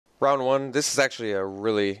Round one, this is actually a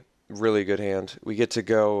really, really good hand. We get to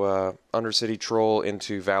go Undercity Troll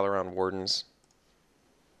into Valoron Wardens,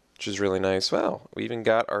 which is really nice. Wow, we even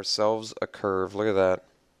got ourselves a curve. Look at that.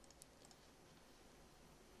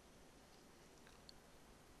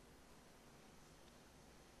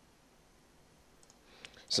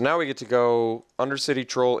 So now we get to go Undercity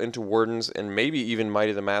Troll into Wardens and maybe even Might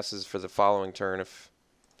of the Masses for the following turn if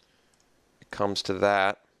it comes to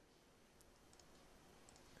that.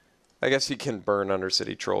 I guess he can burn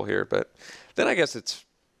Undercity Troll here, but then I guess it's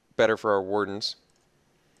better for our Wardens.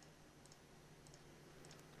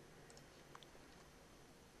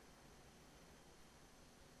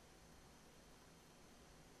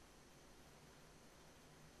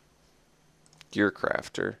 Gear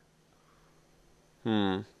Crafter.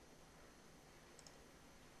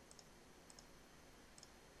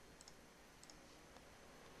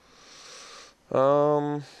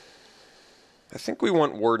 I think we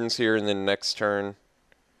want Wardens here, and then next turn,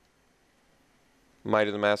 Might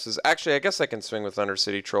of the Masses. Actually, I guess I can swing with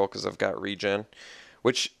Undercity Troll because I've got regen,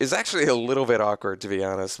 which is actually a little bit awkward, to be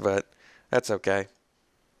honest, but that's okay.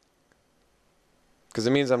 Because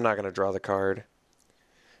it means I'm not going to draw the card.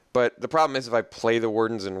 But the problem is if I play the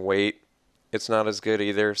Wardens and wait, it's not as good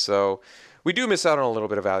either, so we do miss out on a little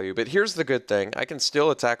bit of value. But here's the good thing. I can still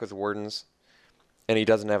attack with Wardens, and he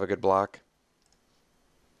doesn't have a good block.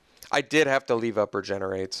 I did have to leave up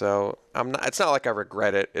Regenerate, so it's not like I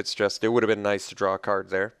regret it. It's just, it would have been nice to draw a card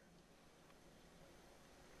there.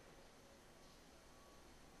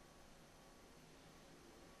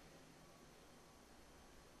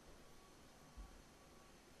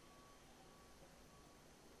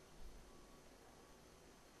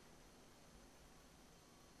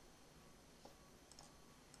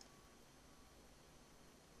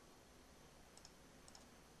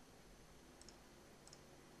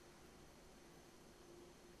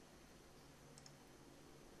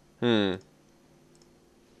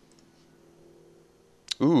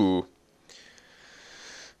 Ooh.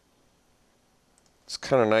 It's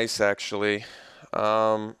kind of nice, actually.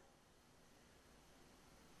 I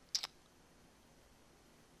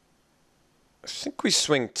think we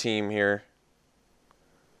swing Team here.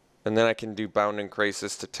 And then I can do Bounding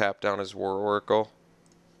Crisis to tap down his War Oracle.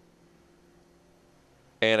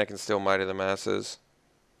 And I can still Might of the Masses.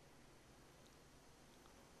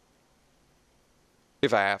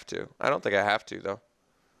 If I have to. I don't think I have to, though.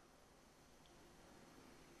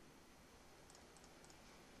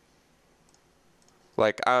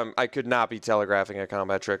 Like, I could not be telegraphing a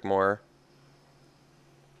combat trick more.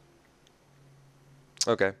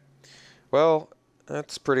 Okay. Well,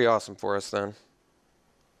 that's pretty awesome for us, then.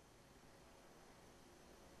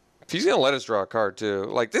 If he's going to let us draw a card, too.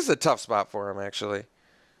 Like, this is a tough spot for him, actually.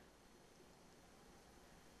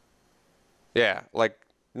 Yeah, like,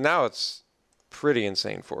 now it's pretty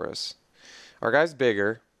insane for us. Our guy's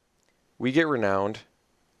bigger. We get Renowned.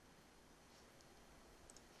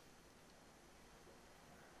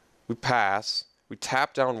 We pass. We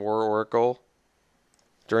tap down War Oracle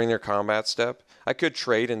during their combat step. I could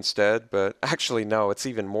trade instead, but actually, no, it's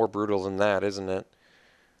even more brutal than that, isn't it?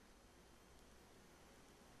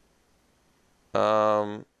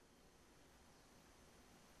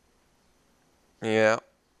 Yeah.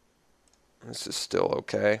 This is still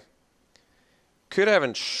okay. Could have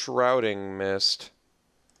Enshrouding Mist.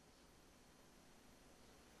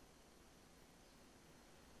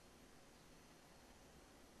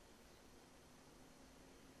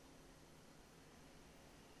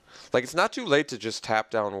 Like, it's not too late to just tap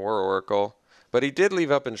down War Oracle, but he did leave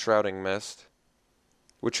up Enshrouding Mist,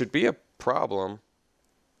 which would be a problem.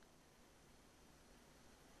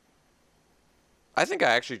 I think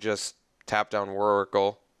I actually just tap down War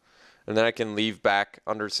Oracle, and then I can leave back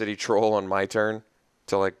Undercity Troll on my turn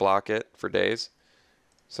to, like, block it for days.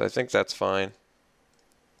 So I think that's fine.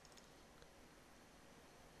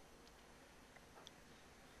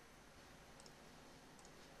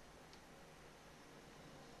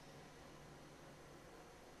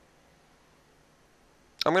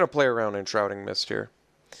 I'm going to play around in Shrouding Mist here.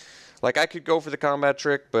 Like, I could go for the combat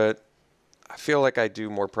trick, but I feel like I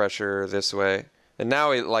do more pressure this way. And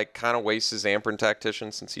now it, like, kind of wastes his Amperin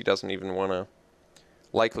Tactician since he doesn't even want to...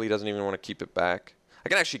 Likely doesn't even want to keep it back. I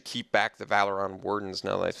can actually keep back the Valoron Wardens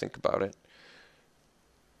now that I think about it.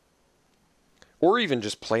 Or even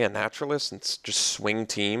just play a Naturalist and just swing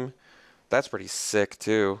Team. That's pretty sick,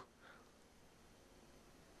 too.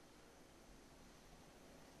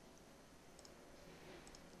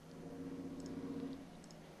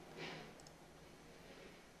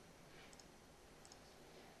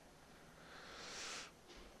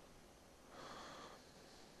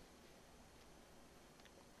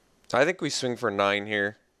 I think we swing for 9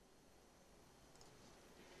 here.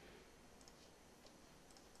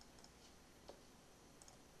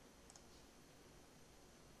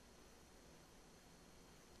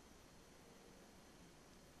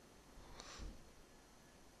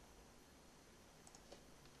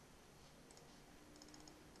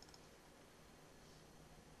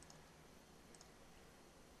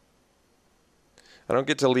 I don't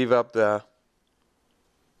get to leave up the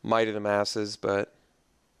Might of the Masses, but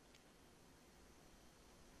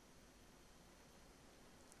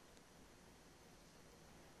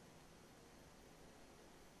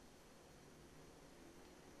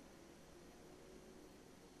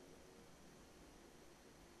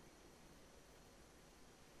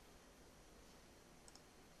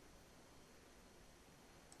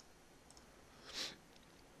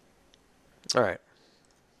all right.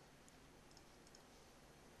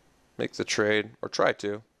 Make the trade, or try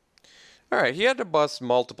to. All right, he had to bust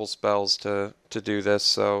multiple spells to do this,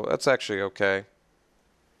 so that's actually okay.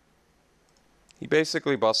 He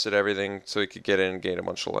basically busted everything so he could get in and gain a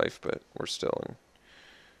bunch of life, but we're still in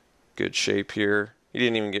good shape here. He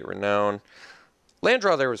didn't even get Renown. Land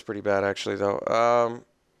draw there was pretty bad, actually, though.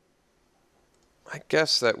 I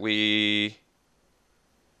guess that we...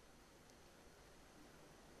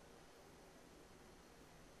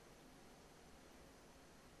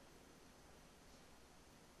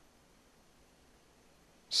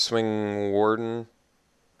 swing Warden,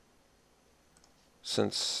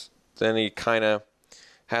 since then he kind of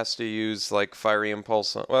has to use like Fiery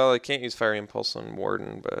Impulse on, well, he can't use Fiery Impulse on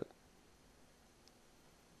Warden, but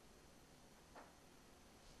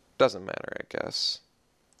doesn't matter, I guess.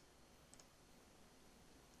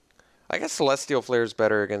 I guess Celestial Flare is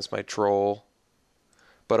better against my Troll,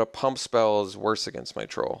 but a Pump Spell is worse against my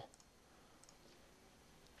Troll.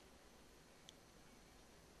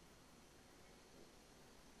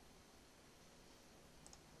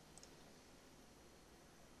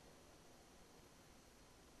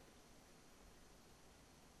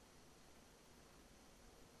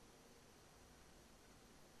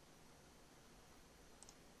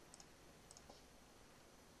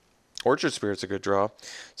 Orchard Spirit's a good draw.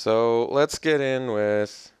 So let's get in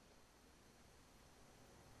with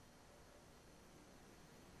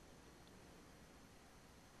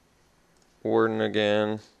Warden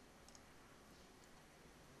again.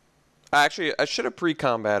 Actually, I should have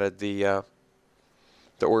pre-combated the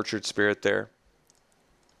Orchard Spirit there,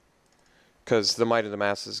 because the Might of the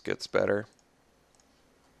Masses gets better.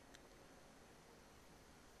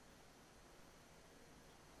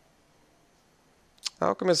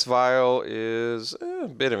 Alchemist Vial is a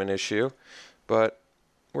bit of an issue, but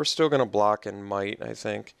we're still going to block and Might, I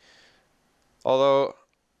think. Although,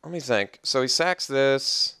 let me think. So he sacks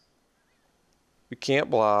this. We can't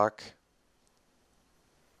block.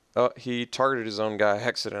 Oh, he targeted his own guy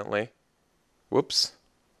accidentally. Whoops.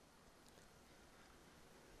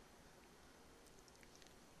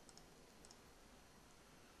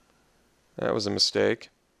 That was a mistake.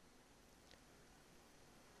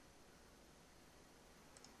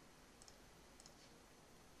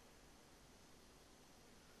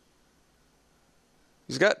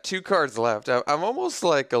 He's got 2 cards left. I'm almost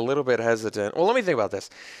like a little bit hesitant. Well, let me think about this.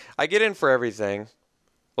 I get in for everything.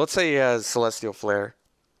 Let's say he has Celestial Flare.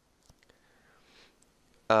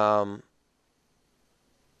 So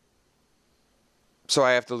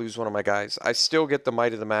I have to lose one of my guys. I still get the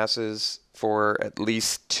Might of the Masses for at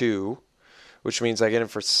least 2, which means I get him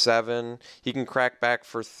for 7. He can crack back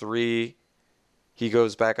for 3. He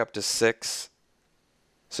goes back up to 6.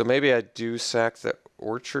 So maybe I do sack the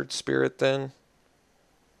Orchard Spirit then.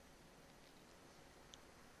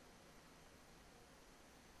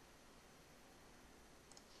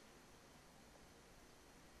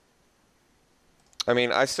 I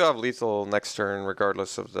mean, I still have lethal next turn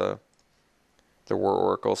regardless of the War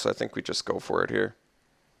Oracle, so I think we just go for it here.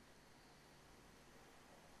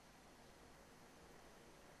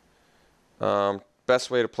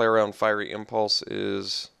 Best way to play around Fiery Impulse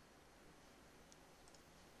is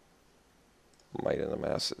Might of the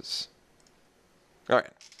Masses. All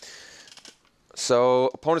right.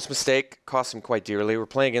 So opponent's mistake cost him quite dearly. We're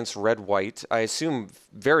playing against red-white. I assume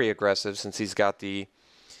very aggressive since he's got the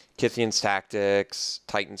Kythian's Tactics,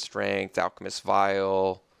 Titan Strength, Alchemist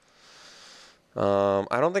Vial. I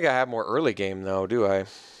don't think I have more early game, though, do I?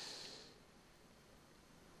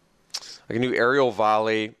 I can do Aerial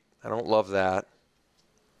Volley. I don't love that.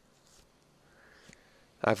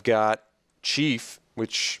 I've got Chief,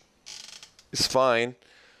 which is fine.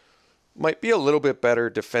 Might be a little bit better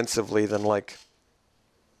defensively than, like,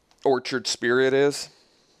 Orchard Spirit is.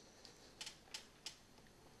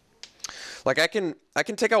 Like I can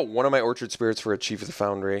take out one of my Orchard Spirits for a Chief of the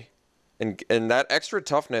Foundry. And that extra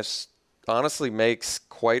toughness honestly makes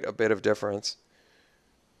quite a bit of difference.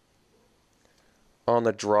 On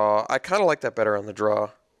the draw. I kind of like that better on the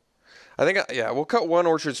draw. I think, yeah, we'll cut one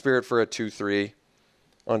Orchard Spirit for a 2/3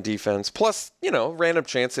 on defense. Plus, you know, random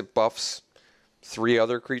chance it buffs 3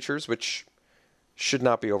 other creatures, which should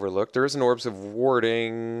not be overlooked. There is an Orbs of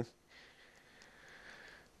Warding,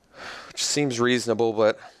 which seems reasonable,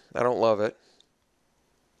 but I don't love it.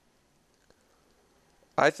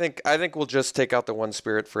 I think we'll just take out the 1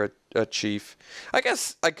 Spirit for a Chief. I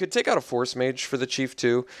guess I could take out a Force Mage for the Chief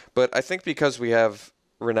too, but I think because we have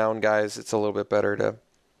Renown guys, it's a little bit better to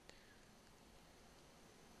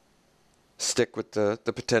stick with the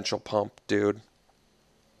potential pump, dude.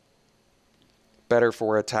 Better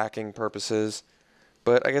for attacking purposes,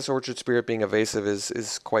 but I guess Orchard Spirit being evasive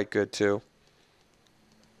is quite good too.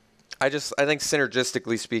 I think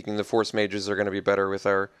synergistically speaking, the Force Mages are going to be better with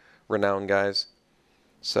our Renown guys.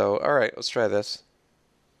 So, alright, let's try this.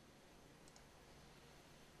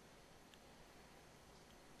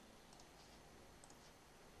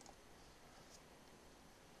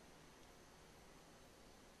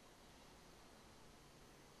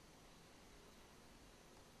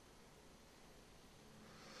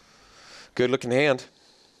 Good looking hand.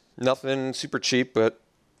 Nothing super cheap, but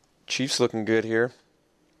Chief's looking good here.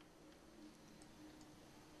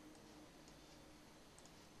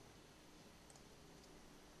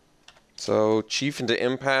 So Chief into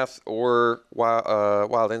Empath or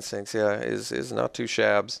Wild Instincts, yeah, is not too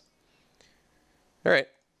shabs. All right,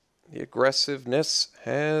 the aggressiveness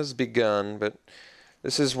has begun, but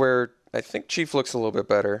this is where I think Chief looks a little bit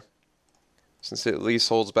better, since it at least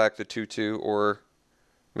holds back the 2/2 or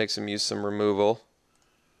makes him use some removal.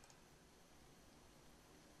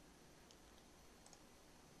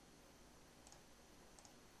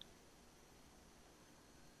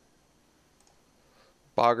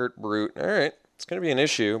 Boggart Brute. All right, it's going to be an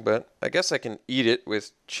issue, but I guess I can eat it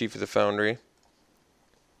with Chief of the Foundry.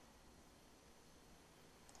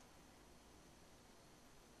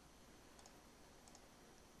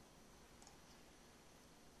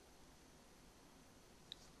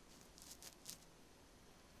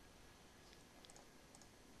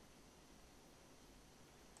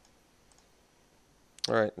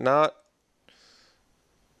 All right, not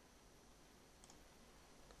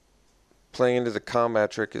playing into the combat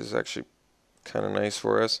trick is actually kind of nice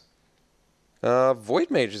for us. Void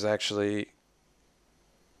Mage is actually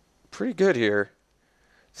pretty good here.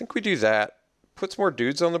 I think we do that. Puts more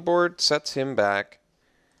dudes on the board, sets him back,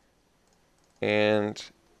 and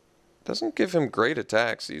doesn't give him great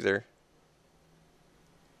attacks either.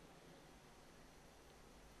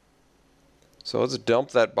 So let's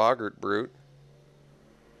dump that Boggart Brute.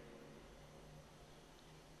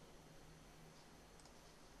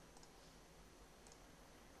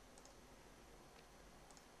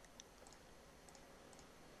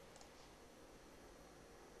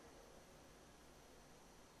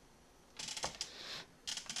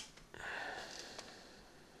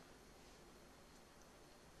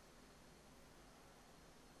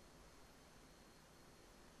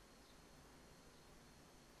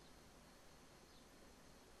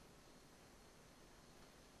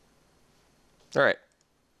 All right.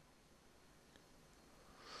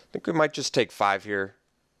 I think we might just take 5 here.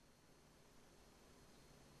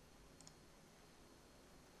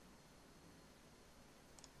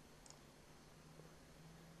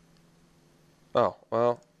 Oh,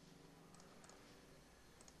 well.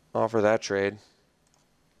 Offer that trade.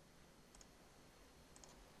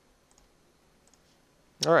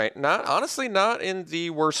 All right. Honestly, not in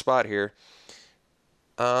the worst spot here.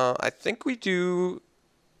 I think we do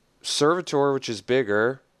Servitor, which is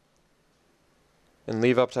bigger, and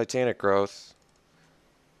leave up Titanic Growth.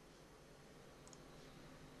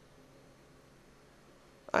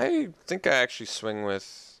 I think I actually swing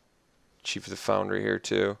with Chief of the Foundry here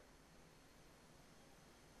too,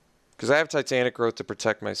 because I have Titanic Growth to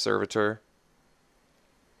protect my Servitor.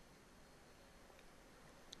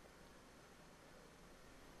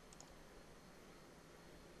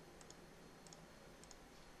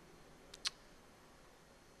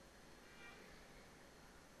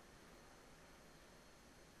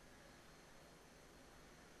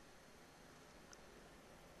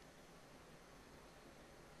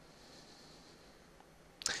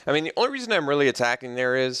 I mean, the only reason I'm really attacking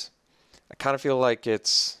there is I kind of feel like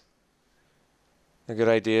it's a good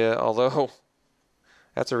idea, although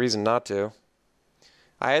that's a reason not to.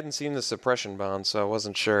 I hadn't seen the suppression bond, so I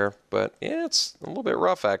wasn't sure, but yeah, it's a little bit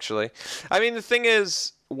rough, actually. I mean, the thing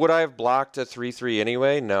is, would I have blocked a 3/3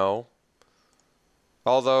 anyway? No.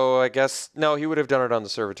 Although, I guess, no, he would have done it on the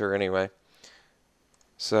servitor anyway.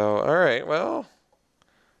 So, alright, well,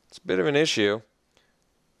 it's a bit of an issue.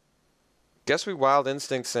 Guess we Wild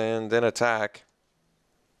Instincts and then attack.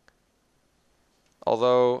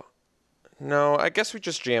 Although, no, I guess we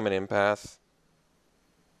just jam an Empath.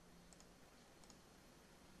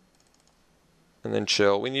 And then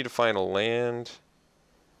chill. We need to find a land.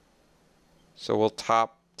 So we'll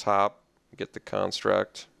top, get the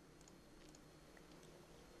construct.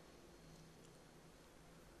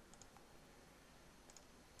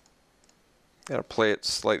 Gotta play it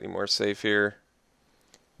slightly more safe here.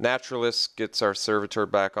 Naturalist gets our servitor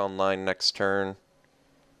back online next turn.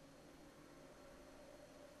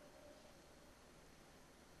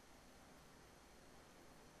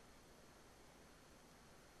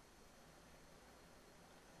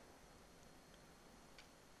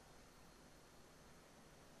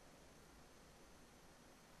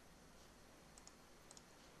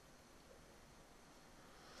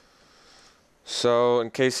 So in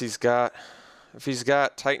case he's got, if he's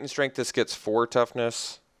got Titan Strength, this gets 4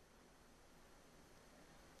 toughness.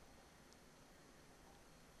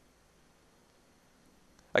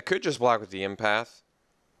 I could just block with the Empath.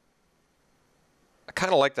 I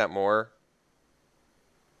kind of like that more.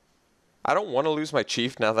 I don't want to lose my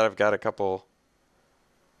Chief now that I've got a couple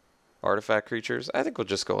artifact creatures. I think we'll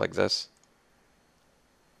just go like this.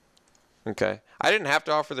 Okay. I didn't have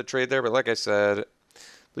to offer the trade there, but like I said,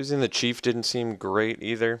 losing the Chief didn't seem great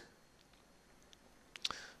either.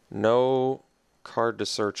 No card to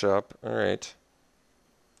search up. All right.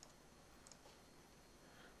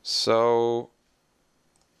 So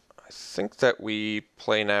I think that we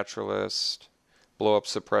play Naturalist, blow up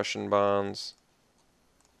Suppression Bonds,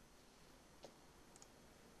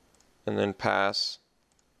 and then pass.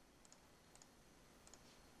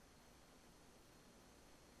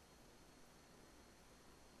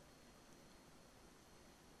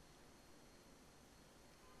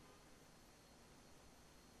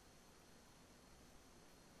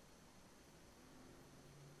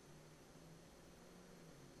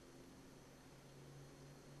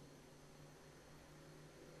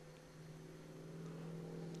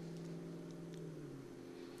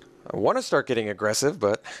 I want to start getting aggressive,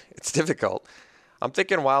 but it's difficult. I'm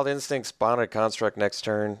thinking Wild Instincts, Bonded Construct next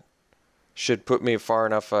turn should put me far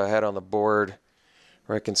enough ahead on the board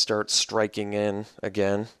where I can start striking in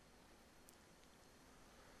again.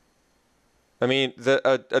 I mean,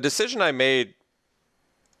 a decision I made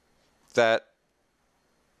that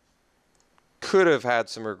could have had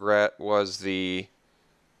some regret was the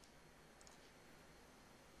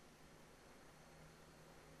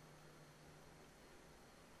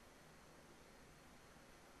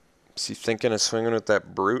is he thinking of swinging with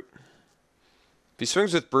that Brute? If he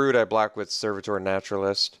swings with Brute, I block with Servitor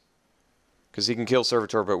Naturalist. Because he can kill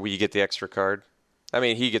Servitor, but we get the extra card. I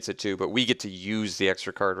mean, he gets it too, but we get to use the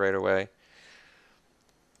extra card right away.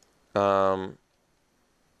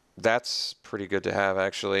 That's pretty good to have,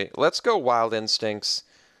 actually. Let's go Wild Instincts.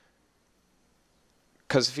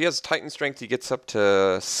 Because if he has Titan Strength, he gets up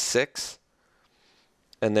to 6.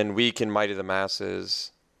 And then we can Might of the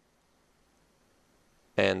Masses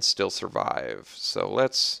and still survive. So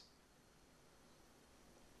let's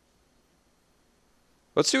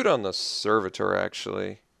do it on the Servitor,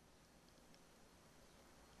 actually.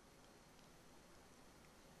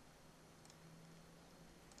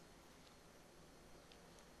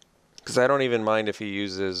 Because I don't even mind if he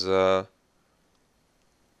uses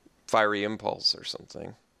Fiery Impulse or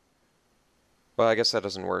something. Well, I guess that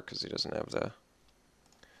doesn't work because he doesn't have the...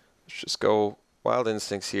 Let's just go Wild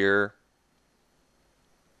Instincts here.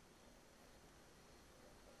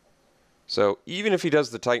 So even if he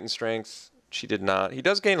does the Titan Strength, which he did not, he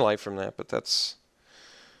does gain life from that, but that's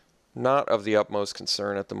not of the utmost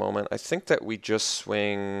concern at the moment. I think that we just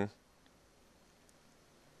swing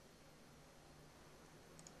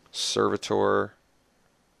Servitor.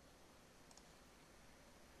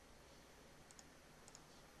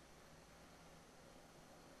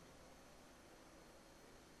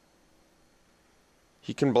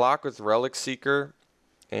 He can block with Relic Seeker,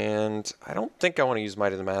 and I don't think I want to use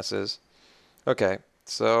Might of the Masses. Okay,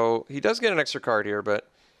 so he does get an extra card here, but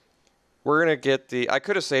we're going to get the... I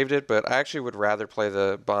could have saved it, but I actually would rather play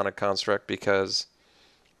the Bonded Construct because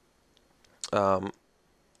now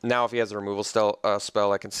if he has a removal spell,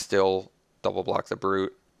 I can still double block the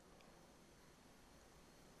Brute.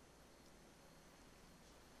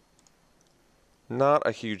 Not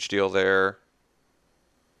a huge deal there.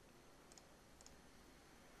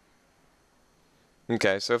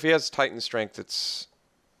 Okay, so if he has Titan Strength, it's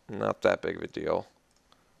not that big of a deal.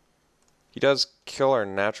 He does kill our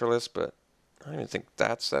Naturalist, but I don't even think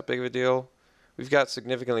that's that big of a deal. We've got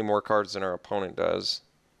significantly more cards than our opponent does.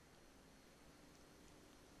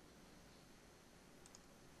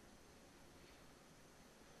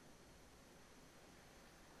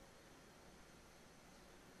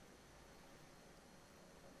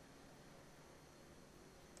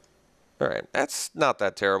 Alright, that's not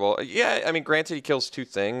that terrible. Yeah, I mean, granted he kills 2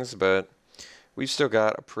 things, but we've still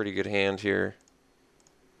got a pretty good hand here.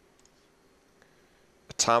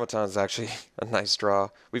 Automaton's actually a nice draw.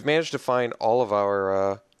 We've managed to find all of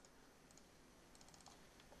our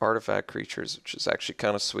artifact creatures, which is actually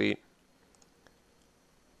kind of sweet.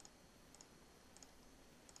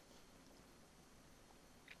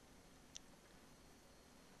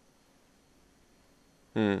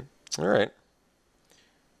 Alright.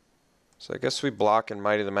 So I guess we block in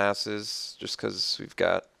Might of the Masses just because we've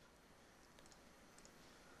got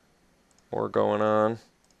more going on.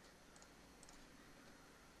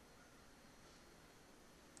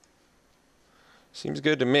 Seems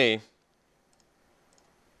good to me.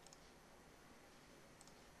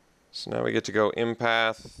 So now we get to go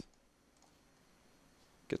Empath.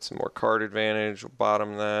 Get some more card advantage. We'll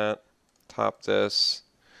bottom that. Top this.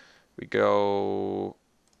 We go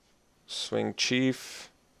Swing Chief.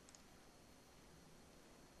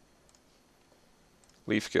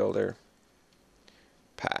 Leaf Gilder.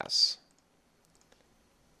 Pass.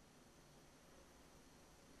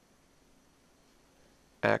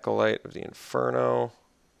 Acolyte of the Inferno.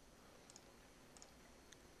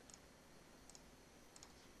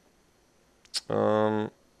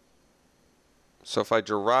 So if I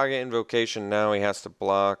Jiraga Invocation now, he has to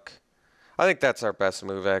block. I think that's our best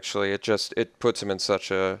move, actually. It puts him in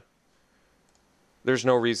such a... There's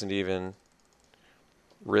no reason to even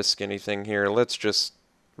risk anything here. Let's just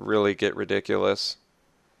really get ridiculous.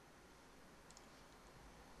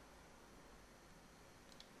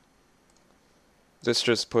 This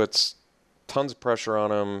just puts tons of pressure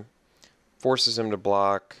on him, forces him to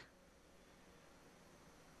block.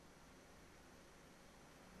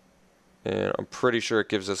 And I'm pretty sure it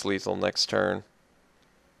gives us lethal next turn.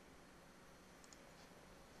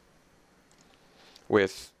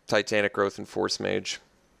 With Titanic Growth and Force Mage.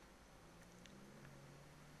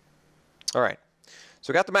 Alright,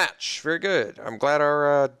 so we got the match. Very good. I'm glad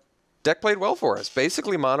our deck played well for us.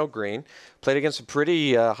 Basically mono green. Played against a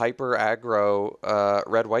pretty hyper aggro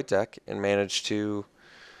red-white deck and managed to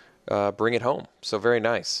bring it home. So very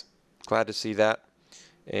nice. Glad to see that.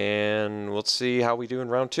 And we'll see how we do in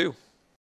round 2.